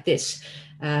events like this.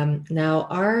 Now,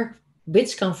 our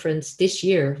WITS conference this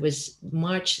year was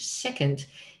March 2nd,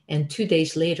 and 2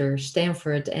 days later,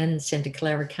 Stanford and Santa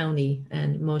Clara County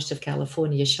and most of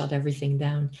California shut everything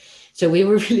down. So we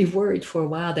were really worried for a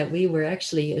while that we were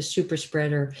actually a super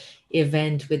spreader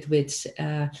event with WITS.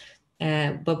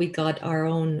 But we got our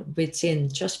own WITS in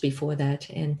just before that.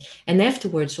 And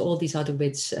afterwards, all these other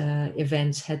WITS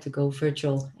events had to go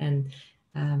virtual and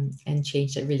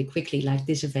changed it really quickly, like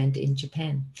this event in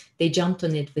Japan. They jumped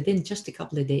on it within just a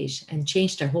couple of days and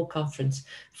changed their whole conference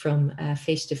from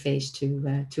face-to-face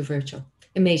to virtual.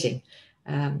 Amazing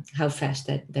how fast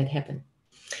that happened.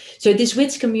 So this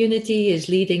WITS community is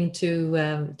leading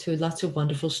to lots of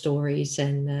wonderful stories,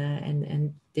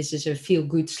 and this is a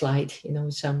feel-good slide. You know,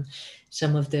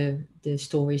 some of the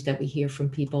stories that we hear from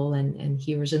people, and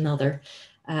here is another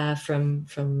from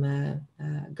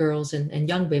girls and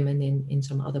young women in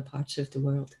some other parts of the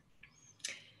world.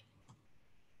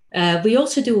 We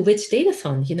also do a WITS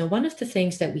Datathon. You know, one of the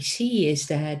things that we see is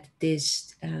that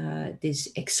this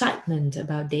excitement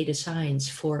about data science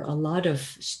for a lot of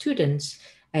students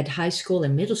at high school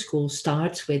and middle school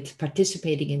starts with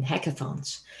participating in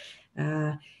hackathons.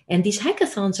 And these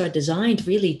hackathons are designed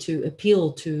really to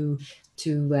appeal to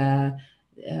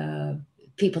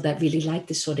people that really like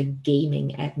this sort of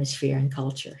gaming atmosphere and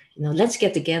culture. You know, let's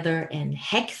get together and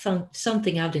hack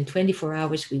something out in 24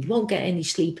 hours. We won't get any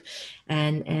sleep,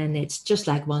 and it's just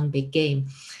like one big game.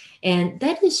 And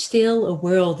that is still a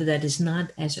world that is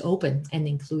not as open and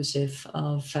inclusive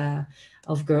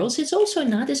of girls. It's also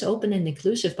not as open and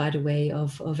inclusive, by the way,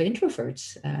 of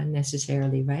introverts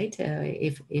necessarily, right?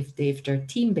 If they're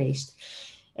team-based.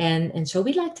 And so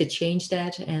we like to change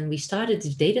that. And we started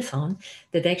this datathon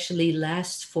that actually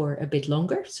lasts for a bit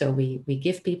longer. So we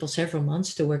give people several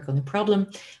months to work on a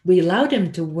problem. We allow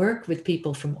them to work with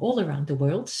people from all around the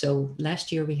world. So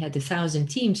last year we had 1,000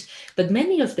 teams, but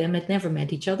many of them had never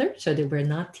met each other. So they were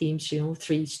not teams,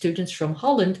 3 students from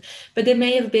Holland, but they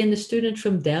may have been a student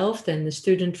from Delft and a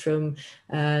student from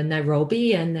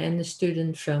Nairobi and a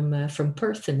student from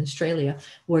Perth in Australia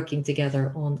working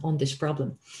together on this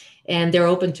problem. And they're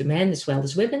open to men as well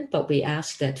as women, but we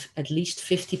ask that at least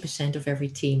 50% of every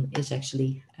team is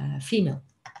actually female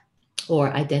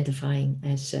or identifying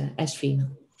as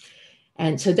female.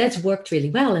 And so that's worked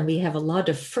really well. And we have a lot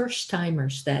of first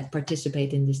timers that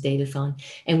participate in this datathon.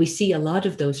 And we see a lot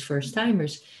of those first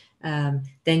timers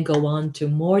then go on to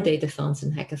more datathons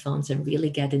and hackathons and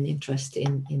really get an interest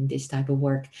in this type of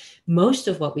work. Most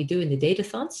of what we do in the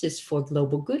datathons is for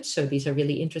global good. So these are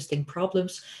really interesting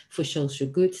problems for social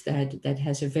good that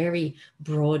has a very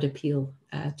broad appeal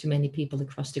to many people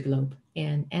across the globe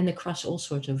and across all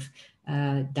sorts of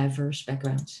diverse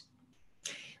backgrounds.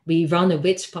 We run a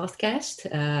WITS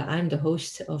podcast. I'm the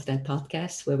host of that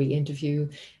podcast where we interview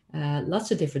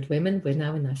lots of different women. We're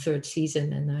now in our 3rd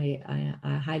season, and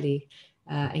I highly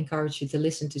encourage you to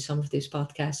listen to some of these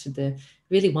podcasts with the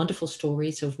really wonderful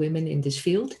stories of women in this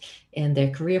field and their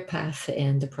career path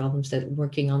and the problems that they're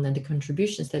working on and the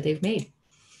contributions that they've made.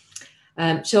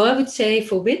 So I would say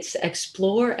for WITS,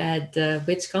 explore at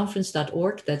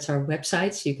witsconference.org. That's our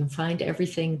website, so you can find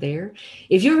everything there.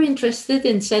 If you're interested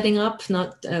in setting up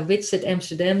not WITS at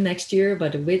Amsterdam next year,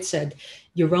 but a WITS at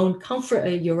your own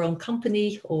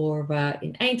company, or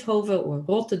in Eindhoven or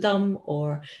Rotterdam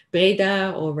or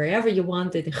Breda or wherever you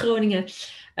want it in Groningen,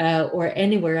 or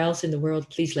anywhere else in the world,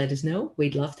 please let us know.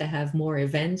 We'd love to have more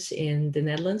events in the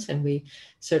Netherlands, and we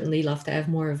certainly love to have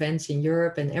more events in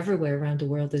Europe and everywhere around the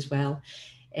world as well.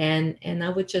 And I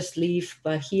would just leave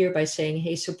here by saying,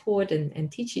 hey, support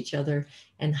and teach each other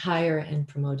and hire and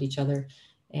promote each other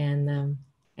and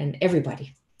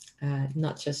everybody,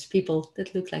 not just people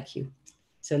that look like you.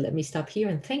 So let me stop here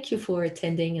and thank you for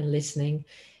attending and listening.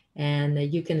 And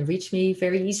you can reach me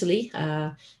very easily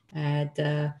at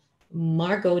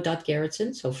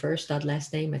Margot.Gerritsen, so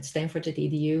first.last name at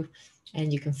Stanford.edu.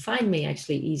 And you can find me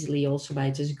actually easily also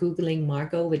by just Googling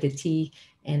Margot with a T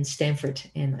and Stanford,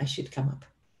 and I should come up.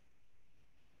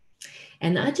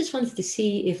 And I just wanted to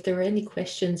see if there are any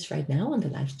questions right now on the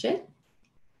live chat.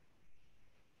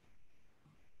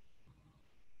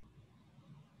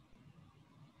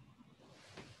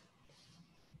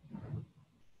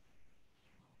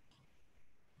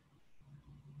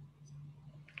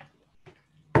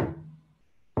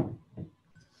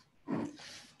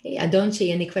 Hey, I don't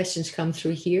see any questions come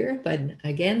through here, but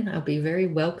again, I'll be very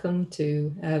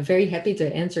very happy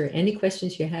to answer any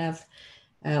questions you have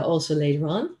also later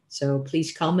on. So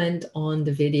please comment on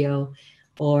the video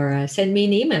or send me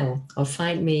an email or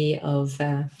find me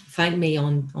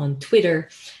on Twitter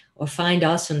or find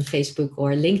us on Facebook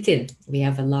or LinkedIn. We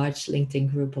have a large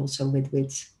LinkedIn group also with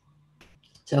WITS.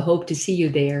 So I hope to see you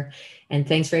there. And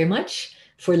thanks very much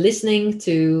for listening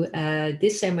to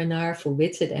this seminar for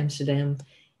WITS at Amsterdam.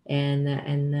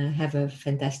 And have a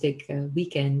fantastic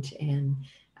weekend. And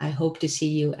I hope to see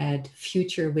you at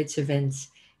future WITS events.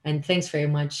 And thanks very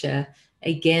much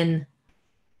again.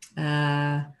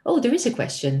 Oh, there is a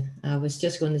question. I was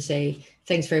just going to say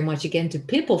thanks very much again to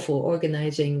Pipple for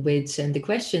organizing WITS. And the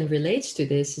question relates to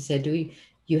this. It said, do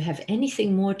you have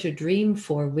anything more to dream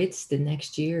for WITS the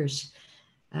next years?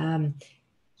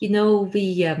 You know,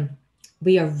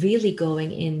 we are really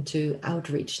going into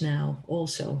outreach now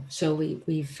also. So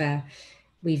we've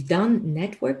done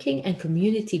networking and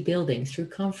community building through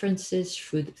conferences,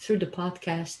 through the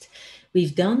podcast.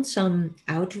 We've done some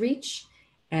outreach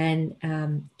and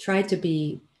tried to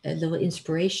be a little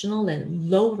inspirational and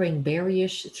lowering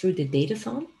barriers through the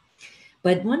Datathon.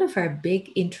 But one of our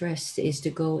big interests is to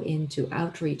go into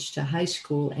outreach to high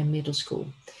school and middle school,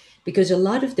 because a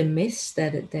lot of the myths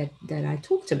that I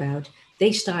talked about,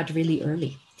 they start really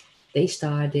early. They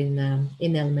start in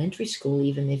elementary school,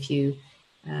 even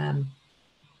um,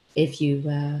 if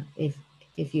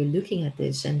you're looking at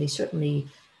this, and they certainly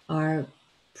are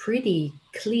pretty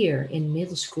clear in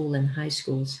middle school and high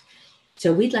schools.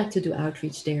 So we'd like to do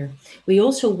outreach there. We're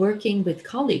also working with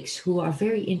colleagues who are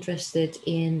very interested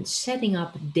in setting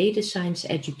up data science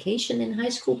education in high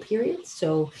school periods.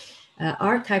 So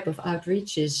our type of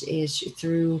outreach is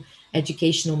through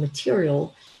educational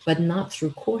material, but not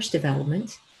through course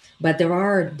development. But there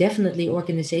are definitely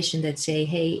organizations that say,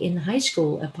 hey, in high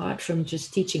school, apart from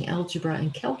just teaching algebra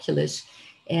and calculus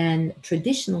and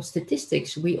traditional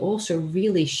statistics, we also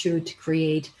really should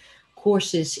create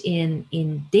courses in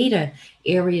data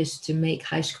areas to make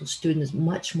high school students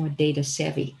much more data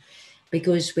savvy.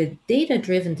 Because with data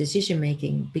driven decision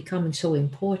making becoming so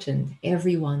important,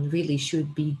 everyone really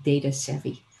should be data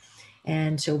savvy.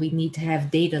 And so we need to have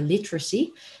data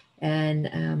literacy.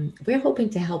 And we're hoping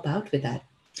to help out with that.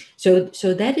 So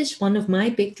that is one of my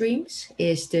big dreams,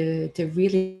 is to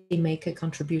really make a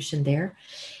contribution there.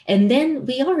 And then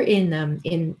we are in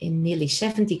nearly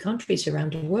 70 countries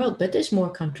around the world, but there's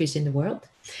more countries in the world.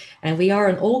 And we are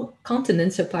on all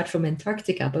continents apart from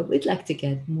Antarctica, but we'd like to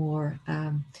get more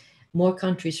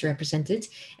countries represented.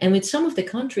 And with some of the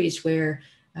countries where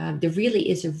there really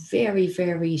is a very,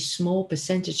 very small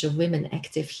percentage of women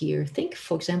active here. Think,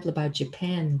 for example, about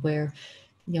Japan, where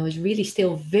it's really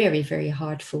still very, very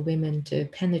hard for women to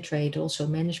penetrate also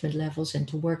management levels and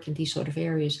to work in these sort of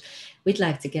areas. We'd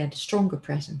like to get a stronger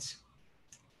presence.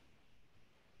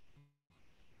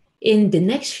 In the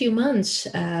next few months,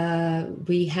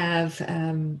 we have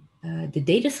the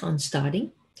Datathon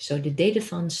starting. So the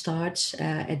Datathon starts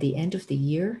at the end of the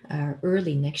year,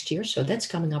 early next year. So that's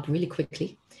coming up really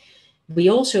quickly. We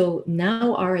also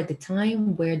now are at the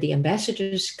time where the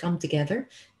ambassadors come together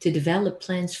to develop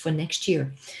plans for next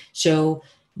year. So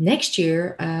next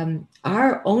year,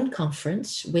 our own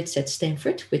conference, WITS at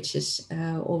Stanford, which has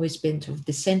always been sort of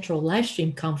the central live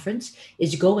stream conference,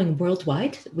 is going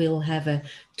worldwide. We'll have a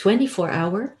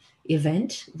 24-hour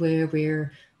event where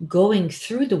we're going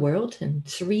through the world in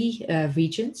 3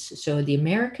 regions. So the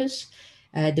Americas,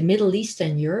 the Middle East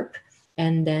and Europe,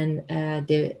 and then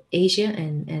the Asia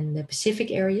and the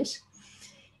Pacific areas.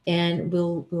 And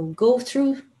we'll go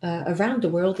through around the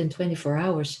world in 24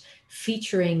 hours,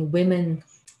 featuring women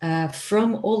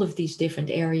from all of these different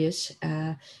areas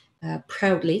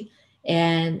proudly,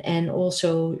 and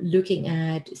also looking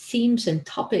at themes and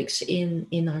topics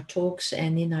in our talks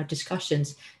and in our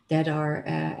discussions that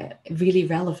are really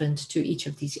relevant to each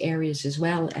of these areas as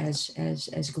well as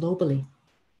globally.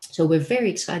 So we're very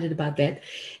excited about that.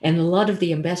 And a lot of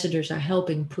the ambassadors are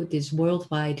helping put this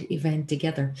worldwide event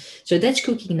together. So that's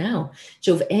cooking now.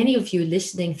 So if any of you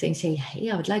listening thinks, hey,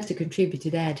 I would like to contribute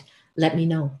to that, let me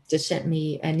know. Just send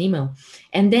me an email.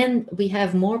 And then we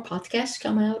have more podcasts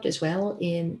come out as well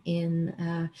in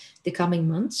the coming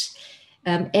months.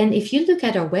 And if you look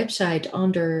at our website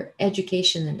under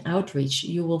education and outreach,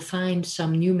 you will find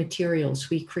some new materials.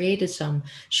 We created some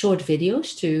short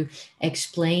videos to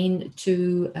explain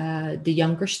to the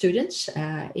younger students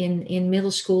in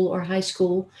middle school or high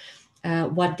school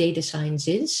what data science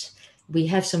is. We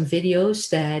have some videos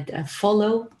that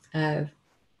follow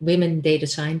women data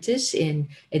scientists in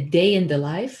a day in the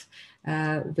life.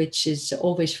 which is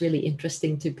always really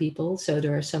interesting to people. So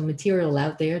there are some material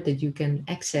out there that you can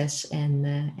access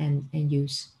and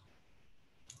use.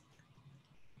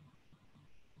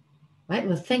 Right,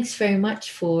 well, thanks very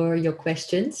much for your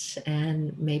questions.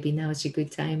 And maybe now is a good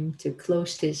time to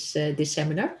close this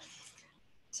seminar.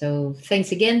 So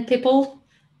thanks again, Pipple,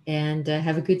 and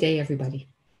have a good day, everybody.